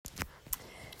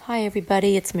Hi,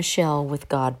 everybody. It's Michelle with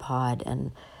God Pod,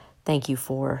 and thank you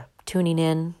for tuning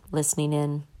in, listening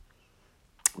in,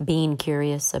 being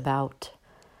curious about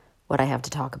what I have to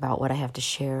talk about, what I have to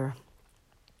share.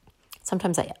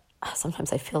 Sometimes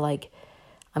I feel like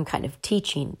I'm kind of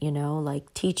teaching,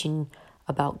 like teaching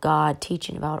about God,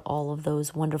 teaching about all of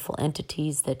those wonderful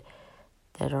entities that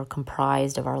are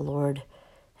comprised of our Lord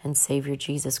and Savior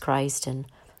Jesus Christ, and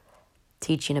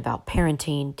teaching about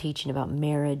parenting, teaching about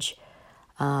marriage.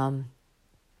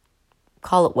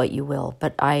 Call it what you will,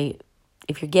 but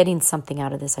if you're getting something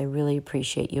out of this, I really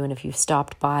appreciate you. And if you've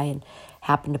stopped by and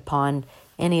happened upon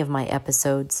any of my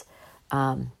episodes,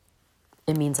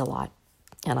 it means a lot.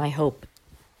 And I hope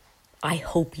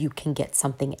you can get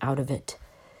something out of it.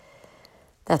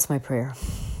 That's my prayer.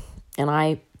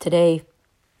 And today,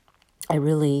 I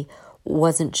really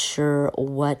wasn't sure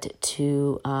what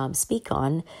to speak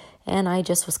on, and I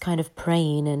just was kind of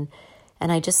praying, and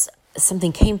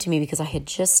something came to me because I had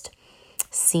just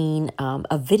seen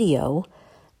a video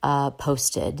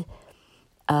posted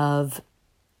of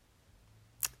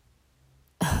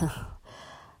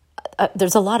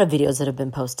there's a lot of videos that have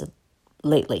been posted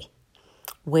lately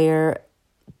where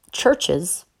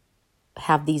churches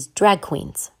have these drag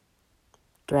queens.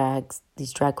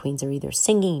 These drag queens are either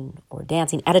singing or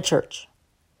dancing at a church.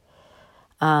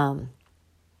 And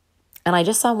I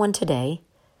just saw one today.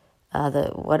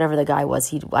 Whatever the guy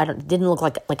was, didn't look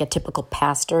like a typical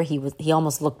pastor. He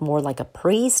almost looked more like a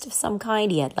priest of some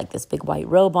kind. He had like this big white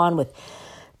robe on with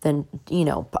then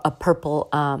a purple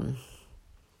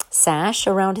sash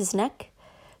around his neck.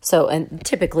 So, and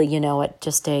typically, at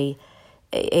just a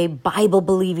Bible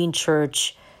believing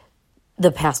church, the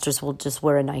pastors will just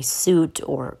wear a nice suit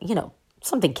or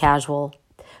something casual.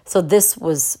 So this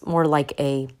was more like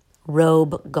a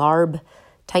robe garb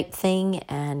type thing,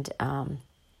 and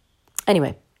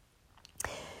anyway,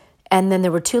 and then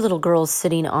there were two little girls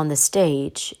sitting on the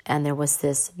stage, and there was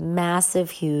this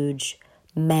massive, huge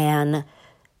man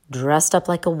dressed up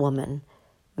like a woman,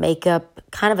 makeup,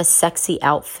 kind of a sexy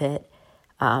outfit,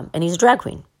 and he's a drag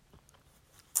queen.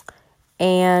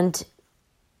 And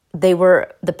they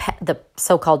were the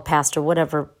so-called pastor,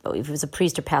 whatever, if he was a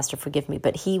priest or pastor, forgive me,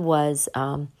 but he was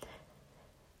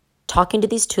talking to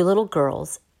these two little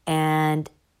girls and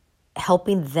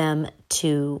helping them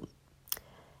to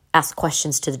ask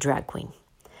questions to the drag queen.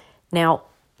 Now,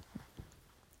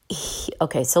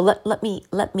 so let me.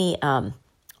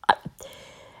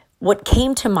 What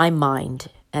came to my mind,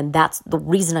 and that's the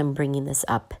reason I'm bringing this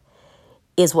up,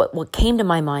 is what came to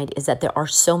my mind is that there are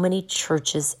so many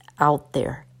churches out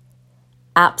there,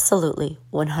 absolutely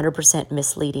 100%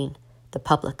 misleading the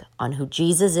public on who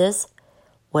Jesus is,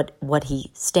 what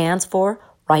he stands for,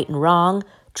 right and wrong,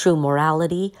 true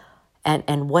morality,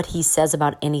 and what he says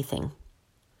about anything.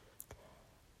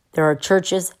 There are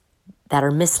churches that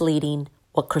are misleading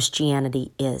what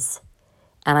Christianity is.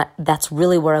 And that's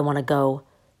really where I want to go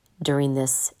during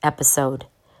this episode,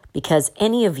 because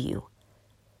any of you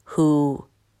who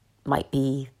might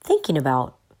be thinking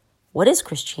about what is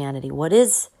Christianity, what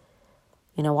is,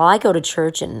 well, I go to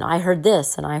church and I heard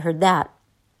this and I heard that.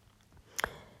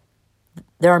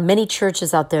 There are many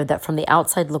churches out there that from the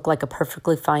outside look like a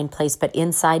perfectly fine place, but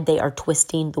inside they are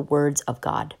twisting the words of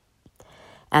God.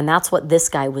 And that's what this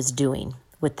guy was doing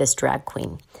with this drag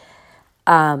queen.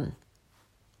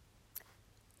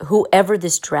 Whoever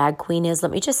this drag queen is,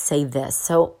 let me just say this.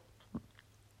 So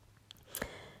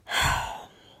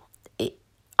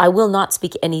I will not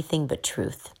speak anything but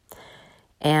truth.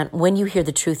 And when you hear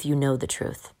the truth, you know the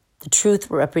truth. The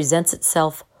truth represents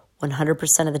itself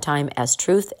 100% of the time as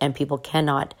truth, and people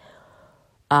cannot,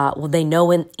 they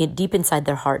know deep inside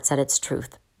their hearts that it's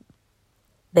truth.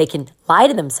 They can lie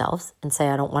to themselves and say,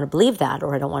 I don't want to believe that,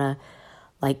 or I don't want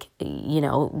to,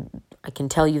 I can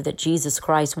tell you that Jesus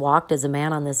Christ walked as a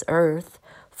man on this earth,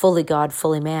 fully God,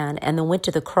 fully man, and then went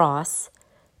to the cross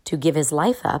to give his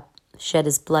life up, shed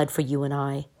his blood for you and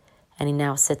I, and he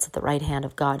now sits at the right hand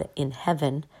of God in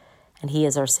heaven, and he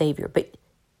is our Savior. But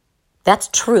that's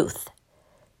truth.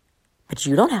 But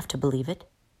you don't have to believe it.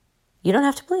 You don't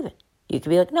have to believe it. You could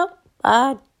be like, no,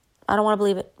 I don't want to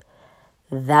believe it.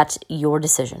 That's your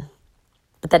decision.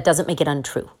 But that doesn't make it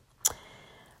untrue.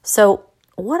 So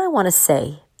what I want to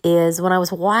say is, when I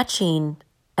was watching,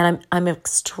 and I'm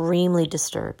extremely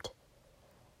disturbed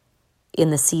in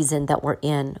the season that we're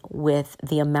in with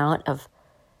the amount of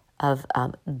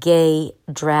gay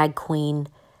drag queen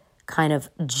kind of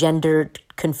gendered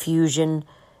confusion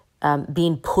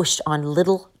being pushed on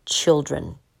little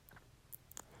children.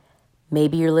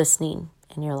 Maybe you're listening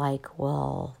and you're like,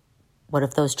 well, what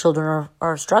if those children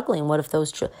are struggling? What if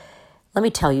those children... Let me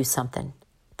tell you something.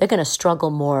 They're going to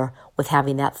struggle more with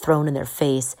having that thrown in their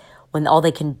face when all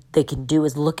they can do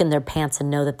is look in their pants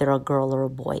and know that they're a girl or a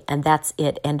boy. And that's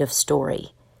it. End of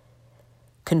story.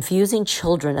 Confusing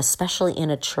children, especially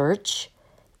in a church,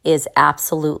 is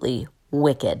absolutely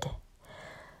wicked.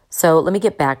 So let me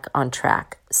get back on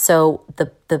track. So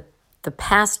the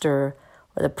pastor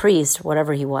or the priest,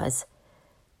 whatever he was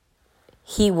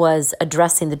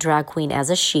addressing the drag queen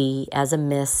as a she, as a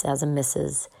miss, as a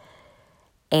missus.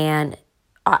 And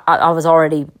I was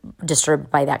already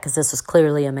disturbed by that because this was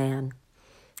clearly a man.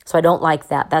 So I don't like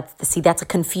that. That's a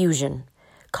confusion,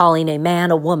 calling a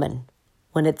man a woman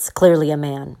when it's clearly a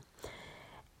man.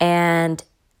 And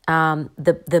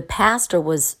the pastor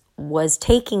was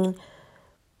taking,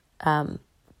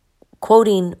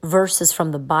 quoting verses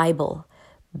from the Bible,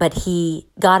 but he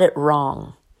got it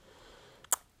wrong.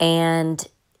 And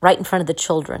right in front of the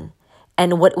children.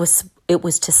 And it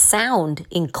was to sound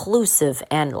inclusive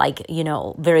and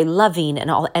very loving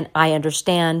and all. And I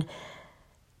understand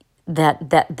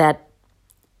that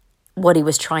what he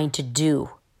was trying to do,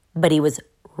 but he was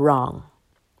wrong.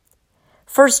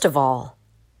 First of all,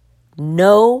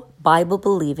 no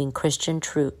Bible-believing Christian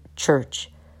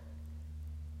church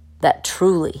that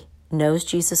truly knows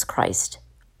Jesus Christ,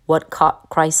 what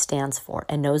Christ stands for,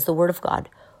 and knows the Word of God,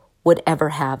 would ever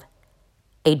have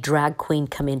a drag queen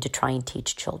come in to try and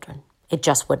teach children. It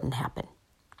just wouldn't happen.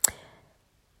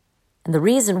 And the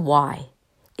reason why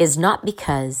is not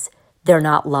because they're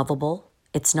not lovable.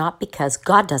 It's not because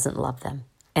God doesn't love them.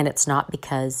 And it's not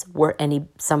because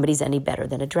somebody's any better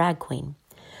than a drag queen.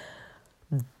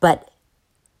 But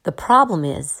the problem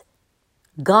is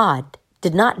God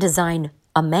did not design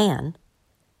a man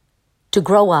to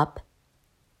grow up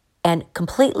and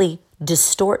completely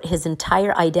distort his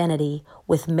entire identity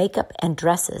with makeup and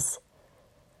dresses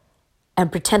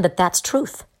and pretend that that's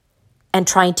truth and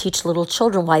try and teach little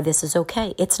children why this is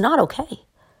okay. It's not okay.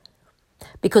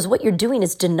 Because what you're doing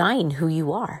is denying who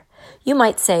you are. You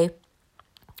might say,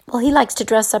 well, he likes to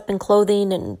dress up in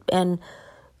clothing and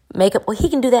makeup. Well, he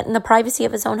can do that in the privacy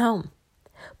of his own home.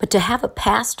 But to have a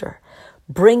pastor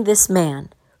bring this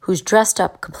man who's dressed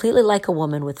up completely like a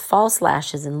woman with false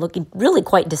lashes and looking really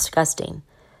quite disgusting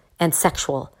and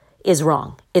sexual is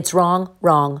wrong. It's wrong,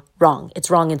 wrong, wrong.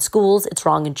 It's wrong in schools. It's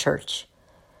wrong in church.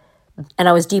 And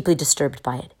I was deeply disturbed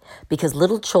by it because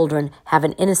little children have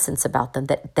an innocence about them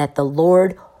that the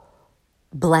Lord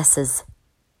blesses,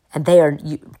 and they are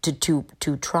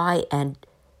to try and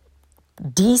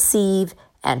deceive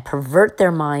and pervert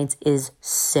their minds is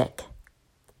sick.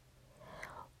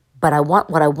 But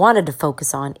what I wanted to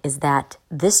focus on is that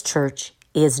this church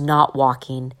is not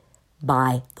walking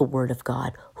by the Word of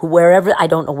God. Wherever, I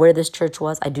don't know where this church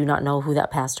was. I do not know who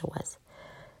that pastor was.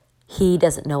 He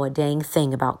doesn't know a dang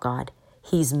thing about God.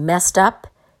 He's messed up.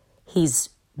 He's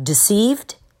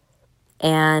deceived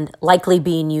and likely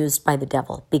being used by the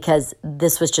devil because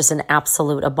this was just an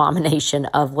absolute abomination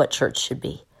of what church should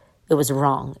be. It was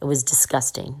wrong. It was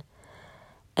disgusting.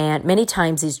 And many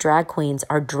times these drag queens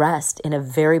are dressed in a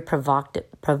very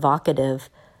provocative,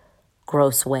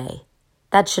 gross way.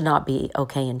 That should not be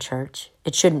okay in church.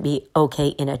 It shouldn't be okay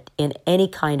in any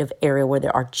kind of area where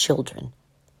there are children.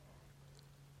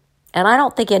 And I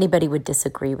don't think anybody would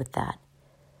disagree with that.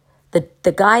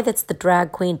 The guy that's the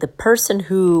drag queen, the person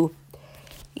who,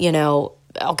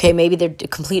 okay, maybe they're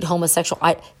complete homosexual,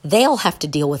 they'll have to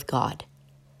deal with God.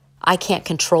 I can't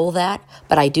control that,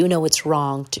 but I do know it's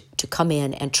wrong to come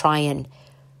in and try and,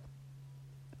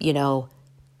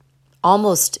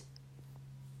 almost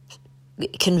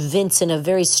convince in a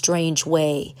very strange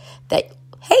way that,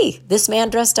 hey, this man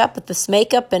dressed up with this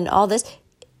makeup and all this,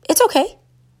 it's okay.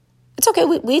 It's okay.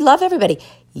 We love everybody.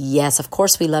 Yes, of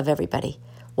course we love everybody.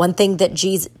 One thing that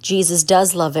Jesus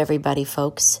does love everybody,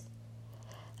 folks.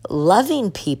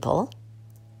 Loving people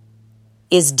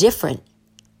is different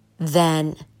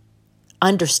than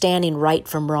understanding right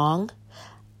from wrong,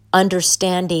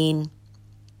 understanding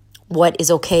what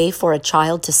is okay for a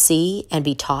child to see and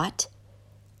be taught.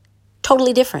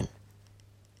 Totally different.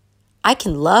 I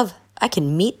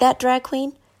can meet that drag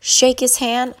queen, shake his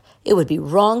hand. It would be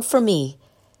wrong for me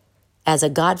as a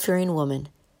God-fearing woman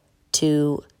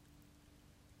to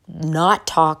not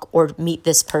talk or meet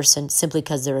this person simply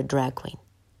because they're a drag queen.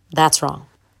 That's wrong.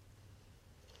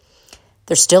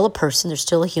 They're still a person, they're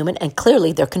still a human, and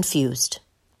clearly they're confused.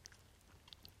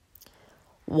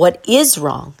 What is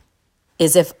wrong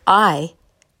is if I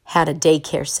had a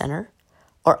daycare center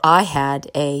or I had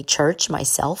a church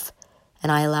myself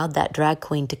and I allowed that drag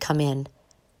queen to come in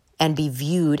and be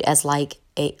viewed as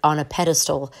on a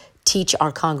pedestal, teach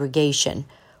our congregation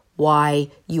why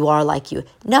you are like you.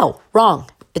 No, wrong.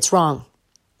 It's wrong.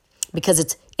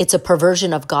 Because It's a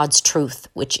perversion of God's truth,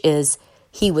 which is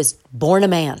he was born a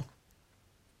man.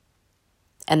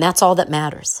 And that's all that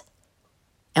matters.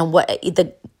 And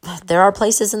there are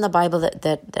places in the Bible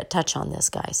that touch on this,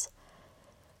 guys.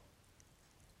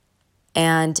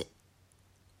 And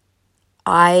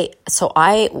my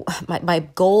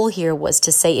goal here was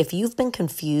to say, if you've been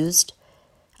confused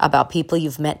about people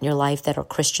you've met in your life that are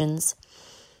Christians,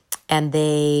 and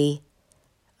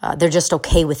they're just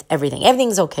okay with everything.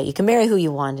 Everything's okay. You can marry who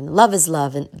you want, and love is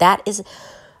love. And that is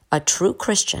a true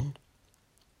Christian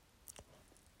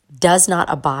does not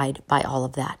abide by all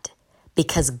of that,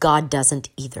 because God doesn't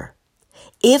either.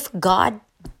 If God,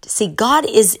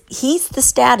 he's the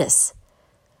status.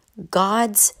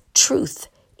 God's truth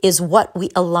is what we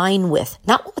align with,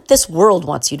 not what this world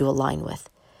wants you to align with.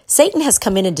 Satan has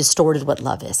come in and distorted what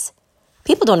love is.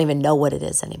 People don't even know what it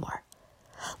is anymore.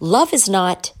 Love is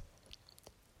not,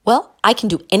 well, I can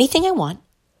do anything I want,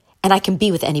 and I can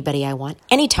be with anybody I want,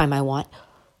 anytime I want,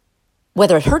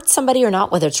 whether it hurts somebody or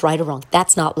not, whether it's right or wrong.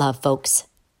 That's not love, folks.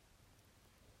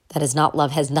 That is not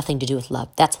love, has nothing to do with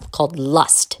love. That's called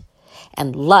lust.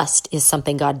 And lust is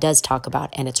something God does talk about,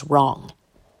 and it's wrong.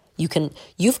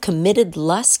 You've committed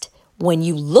lust when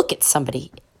you look at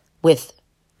somebody with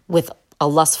a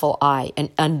lustful eye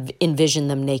and envision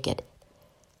them naked.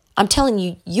 I'm telling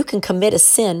you, you can commit a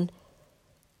sin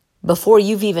before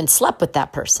you've even slept with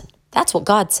that person. That's what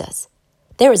God says.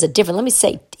 There is a difference. Let me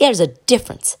say, there's a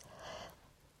difference.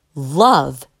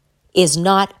 Love is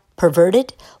not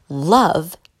perverted.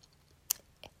 Love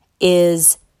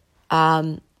is,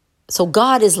 so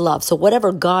God is love. So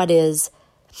whatever God is,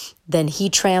 then he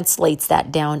translates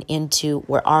that down into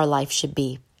where our life should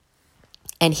be.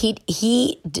 And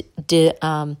he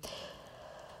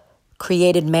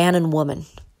created man and woman.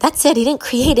 That's it. He didn't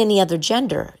create any other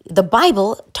gender. The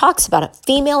Bible talks about it.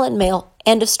 Female and male,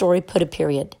 end of story, put a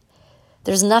period.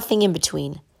 There's nothing in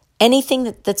between.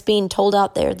 Anything that's being told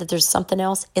out there that there's something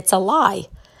else, it's a lie.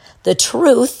 The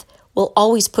truth will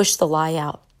always push the lie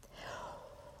out.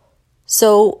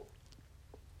 So,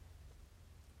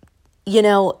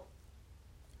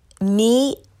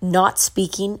 me not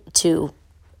speaking to,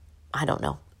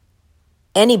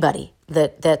 anybody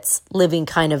that's living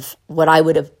kind of what I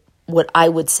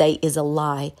would say is a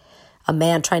lie. A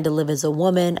man trying to live as a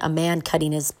woman, a man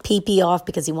cutting his pee-pee off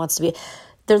because he wants to be,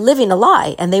 they're living a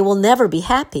lie, and they will never be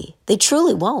happy. They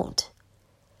truly won't.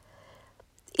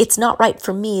 It's not right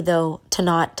for me, though, to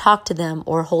not talk to them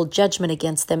or hold judgment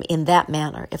against them in that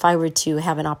manner. If I were to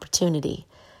have an opportunity,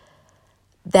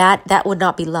 that would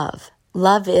not be love.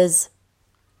 Love is,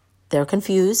 they're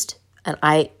confused, and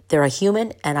they're a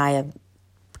human, and I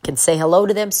can say hello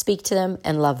to them, speak to them,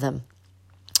 and love them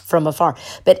from afar.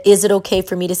 But is it okay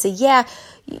for me to say, yeah,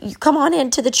 you come on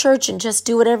into the church and just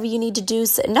do whatever you need to do?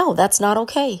 No, that's not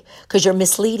okay, because you're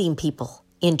misleading people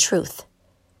in truth.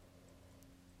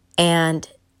 And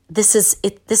this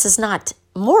is not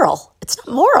moral. It's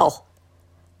not moral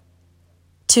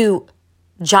to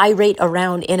gyrate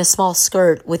around in a small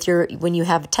skirt when you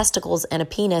have testicles and a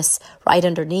penis right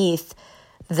underneath.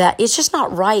 That it's just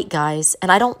not right, guys.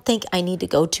 And I don't think I need to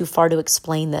go too far to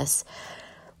explain this.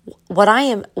 What I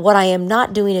am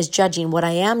not doing is judging. What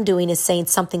I am doing is saying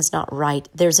something's not right.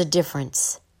 There's a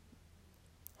difference.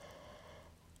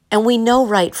 And we know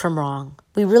right from wrong.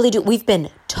 We really do. We've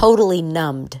been totally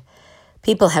numbed.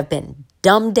 People have been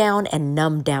dumbed down and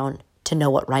numbed down to know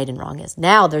what right and wrong is.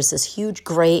 Now there's this huge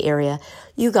gray area.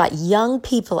 You got young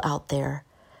people out there.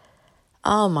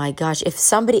 Oh my gosh. If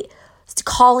somebody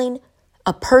calling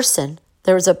a person,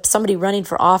 there was somebody running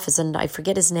for office, and I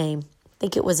forget his name. I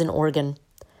think it was in Oregon.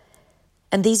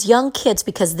 And these young kids,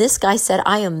 because this guy said,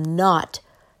 I am not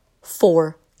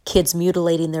for kids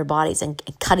mutilating their bodies and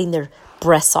cutting their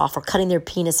breasts off or cutting their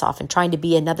penis off and trying to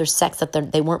be another sex that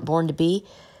they weren't born to be.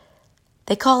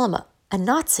 They call him a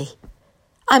Nazi.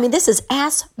 I mean, this is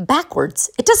ass backwards.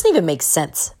 It doesn't even make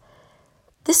sense.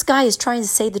 This guy is trying to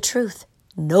say the truth.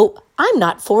 No, I'm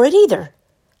not for it either.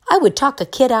 I would talk a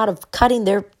kid out of cutting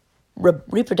their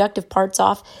reproductive parts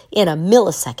off in a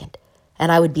millisecond,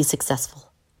 and I would be successful.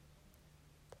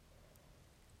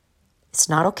 It's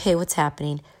not okay what's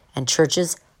happening, and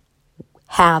churches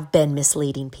have been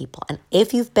misleading people. And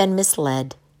if you've been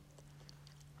misled,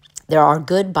 there are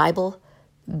good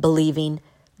Bible-believing,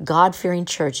 God-fearing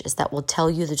churches that will tell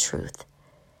you the truth,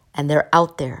 and they're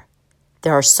out there.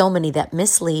 There are so many that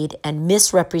mislead and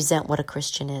misrepresent what a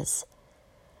Christian is.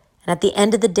 And at the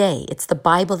end of the day, it's the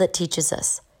Bible that teaches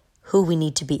us who we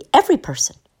need to be. Every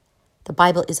person. The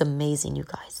Bible is amazing, you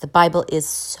guys. The Bible is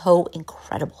so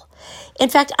incredible. In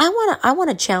fact, I want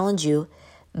to challenge you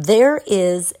There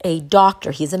is a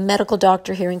doctor. He's a medical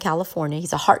doctor here in California.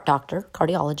 He's a heart doctor,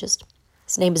 cardiologist.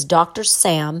 His name is Dr.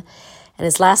 Sam, and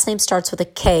his last name starts with a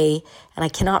K, and I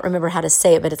cannot remember how to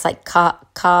say it, but it's like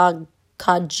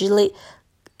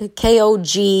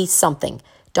K-O-G something.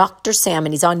 Dr. Sam,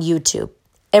 and he's on YouTube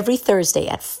every Thursday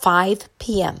at 5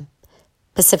 p.m.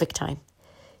 Pacific time.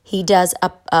 He does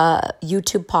a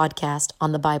YouTube podcast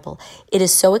on the Bible. It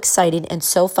is so exciting and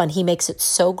so fun. He makes it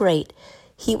so great.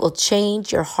 He will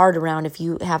change your heart around if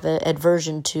you have an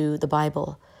aversion to the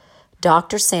Bible.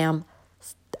 Dr. Sam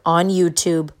on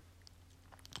YouTube.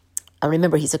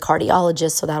 Remember, he's a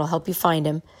cardiologist, so that'll help you find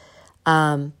him.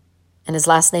 And his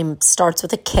last name starts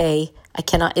with a K.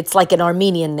 It's like an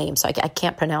Armenian name, so I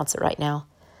can't pronounce it right now.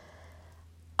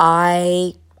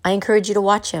 I encourage you to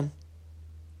watch him.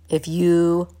 If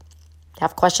you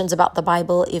have questions about the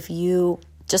Bible, if you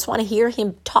just want to hear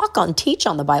him teach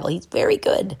on the Bible, he's very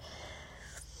good.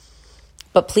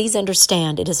 But please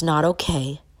understand, it is not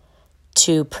okay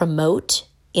to promote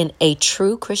in a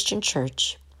true Christian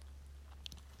church.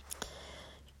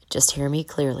 Just hear me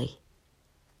clearly.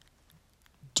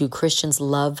 Do Christians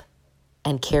love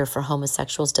and care for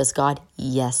homosexuals? Does God?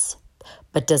 Yes.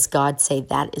 But does God say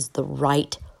that is the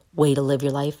right way to live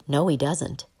your life? No, he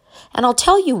doesn't. And I'll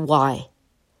tell you why.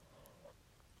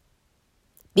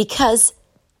 Because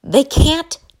they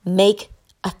can't make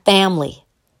a family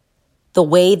the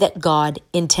way that God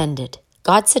intended.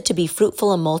 God said to be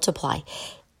fruitful and multiply.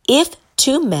 If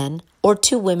two men or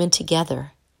two women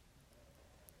together,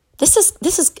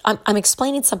 I'm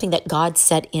explaining something that God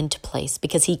set into place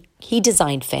because he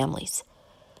designed families.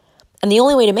 And the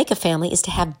only way to make a family is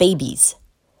to have babies.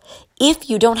 If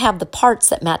you don't have the parts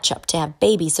that match up to have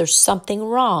babies, there's something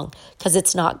wrong because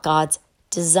it's not God's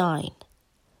design.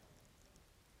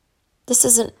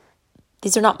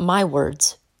 These are not my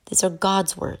words. These are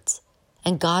God's words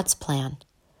and God's plan.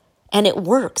 And it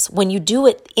works. When you do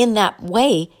it in that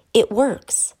way, it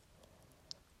works.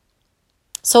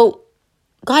 So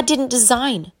God didn't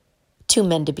design two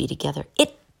men to be together.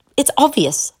 It's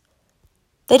obvious.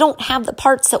 They don't have the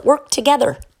parts that work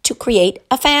together to create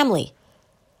a family.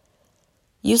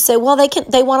 You say, well,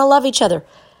 they want to love each other.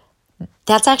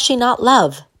 That's actually not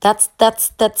love. That's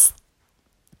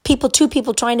two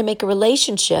people trying to make a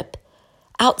relationship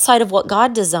outside of what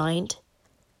God designed.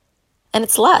 And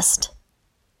it's lust.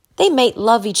 They may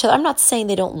love each other. I'm not saying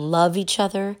they don't love each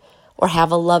other or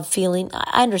have a love feeling.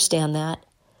 I understand that.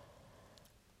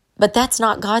 But that's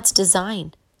not God's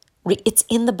design. It's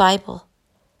in the Bible.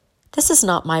 This is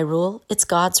not my rule. It's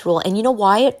God's rule. And you know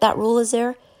why that rule is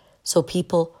there? So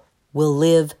people will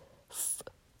live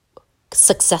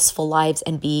successful lives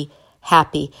and be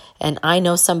happy. And I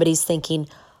know somebody's thinking,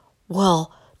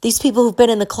 well, these people who've been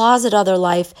in the closet all their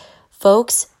life,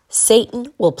 folks, Satan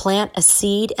will plant a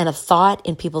seed and a thought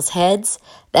in people's heads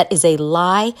that is a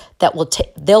lie that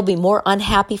they'll be more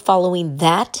unhappy following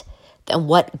that than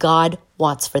what God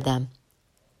wants for them.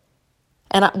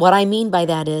 And what I mean by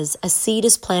that is a seed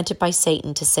is planted by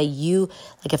Satan to say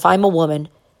like if I'm a woman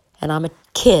and I'm a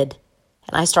kid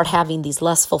and I start having these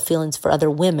lustful feelings for other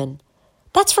women,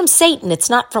 that's from Satan. It's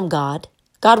not from God.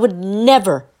 God would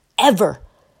never, ever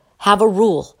have a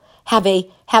rule, have a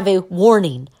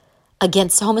warning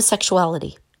against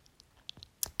homosexuality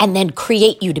and then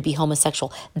create you to be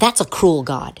homosexual. That's a cruel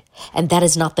God, and that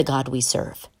is not the God we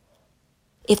serve.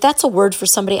 If that's a word for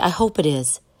somebody, I hope it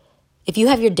is. If you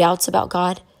have your doubts about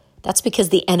God, that's because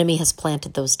the enemy has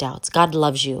planted those doubts. God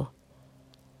loves you.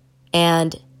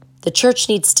 And the church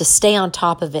needs to stay on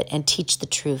top of it and teach the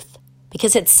truth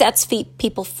because it sets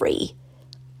people free.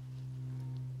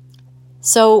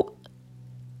 So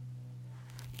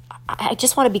I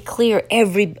just want to be clear.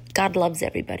 God loves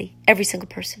everybody. Every single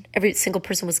person. Every single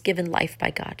person was given life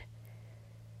by God.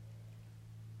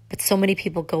 But so many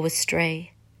people go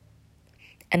astray.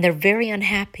 And they're very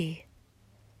unhappy.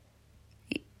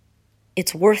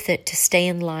 It's worth it to stay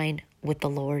in line with the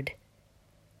Lord.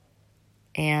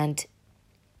 And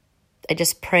I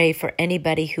just pray for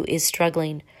anybody who is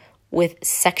struggling with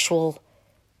sexual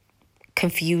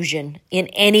confusion in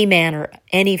any manner,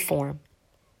 any form.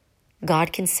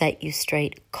 God can set you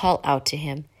straight. Call out to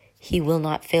him. He will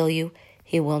not fail you.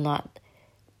 He will not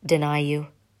deny you.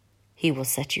 He will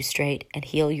set you straight and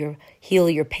heal your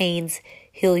pains,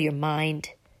 heal your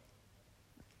mind.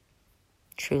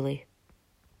 Truly.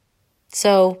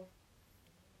 So,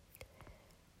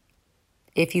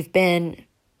 if you've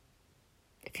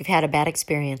had a bad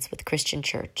experience with Christian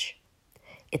church,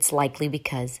 it's likely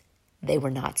because they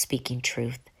were not speaking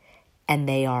truth and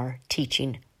they are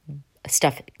teaching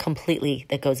stuff completely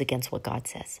that goes against what God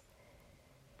says.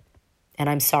 And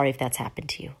I'm sorry if that's happened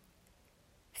to you.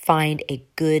 find a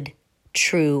good,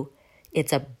 true,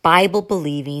 it's a Bible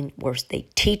believing where they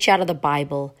teach out of the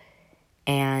Bible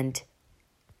and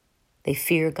they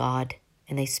fear God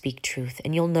and they speak truth.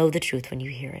 And you'll know the truth when you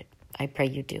hear it. I pray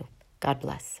you do. God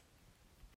bless.